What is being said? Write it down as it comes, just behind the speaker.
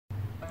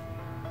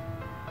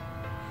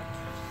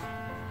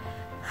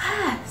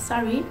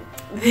sorry.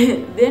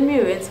 Then we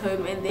went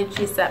home and then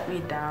she sat me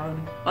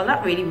down. Well,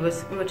 not really, we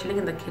were chilling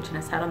in the kitchen. I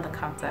sat on the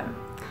counter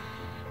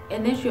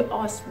and then she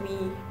asked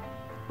me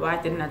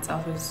why didn't I tell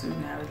her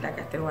sooner. I was like,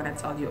 I didn't want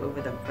to tell you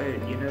over the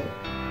phone, you know.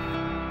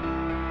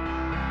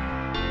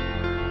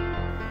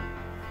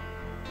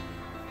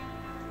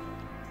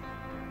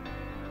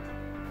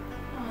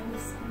 Oh,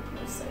 this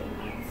is so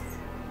nice.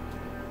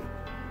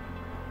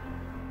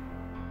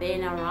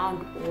 Then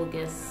around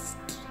August,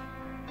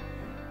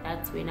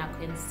 that's when I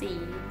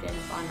conceived and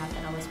found out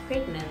that I was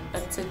pregnant. I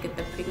took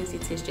the pregnancy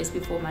test just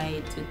before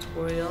my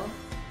tutorial.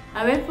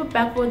 I went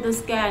back for the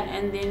scan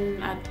and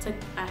then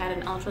I had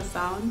an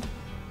ultrasound,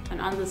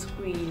 and on the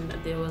screen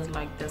there was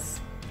like this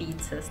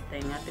fetus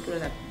thing. I think it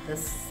was like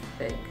this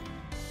big.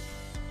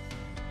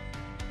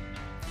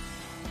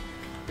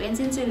 Went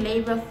into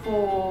labor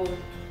for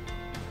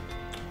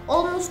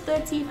almost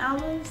 13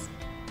 hours.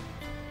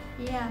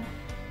 Yeah,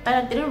 but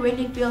I didn't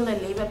really feel the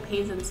labor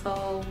pains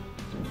until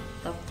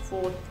the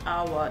 4th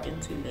hour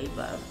into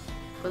labor,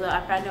 because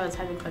apparently I was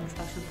having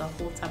contractions the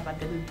whole time but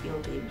didn't feel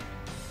them.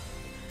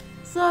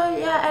 So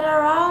yeah, at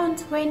around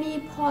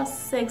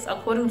 6:20,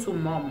 according to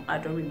mom, I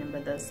don't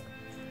remember this,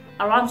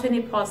 around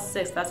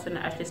 6:20, that's when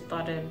I actually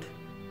started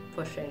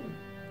pushing.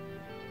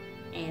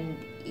 And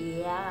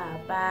yeah,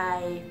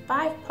 by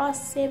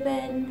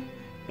 7:05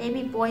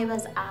 baby boy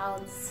was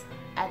out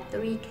at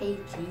 3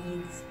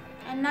 kgs,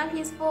 and now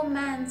he's 4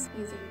 months.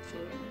 He's in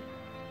gym.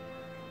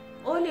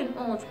 All in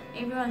all,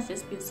 everyone's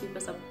just been super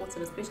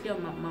supportive, especially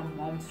on my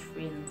mom's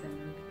friends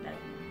and like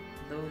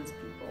those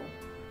people.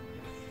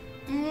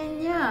 And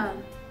then yeah,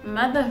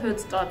 motherhood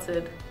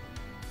started.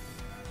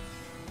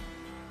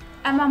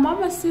 And my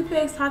mom was super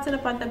excited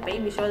about the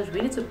baby. She was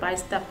ready to buy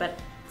stuff, but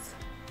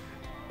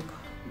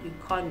you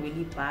can't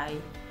really buy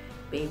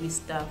baby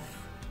stuff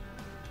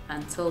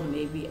until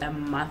maybe a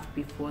month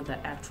before the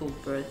actual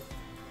birth.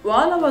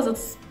 While I was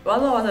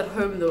at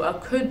home though, I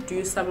could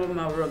do some of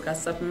my work. I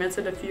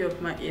submitted a few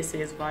of my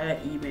essays via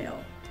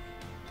email.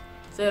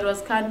 So it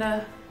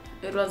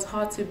was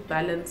hard to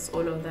balance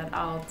all of that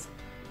out,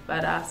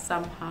 but I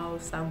somehow,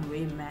 some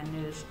way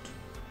managed.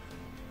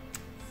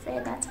 So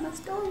that's my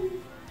story.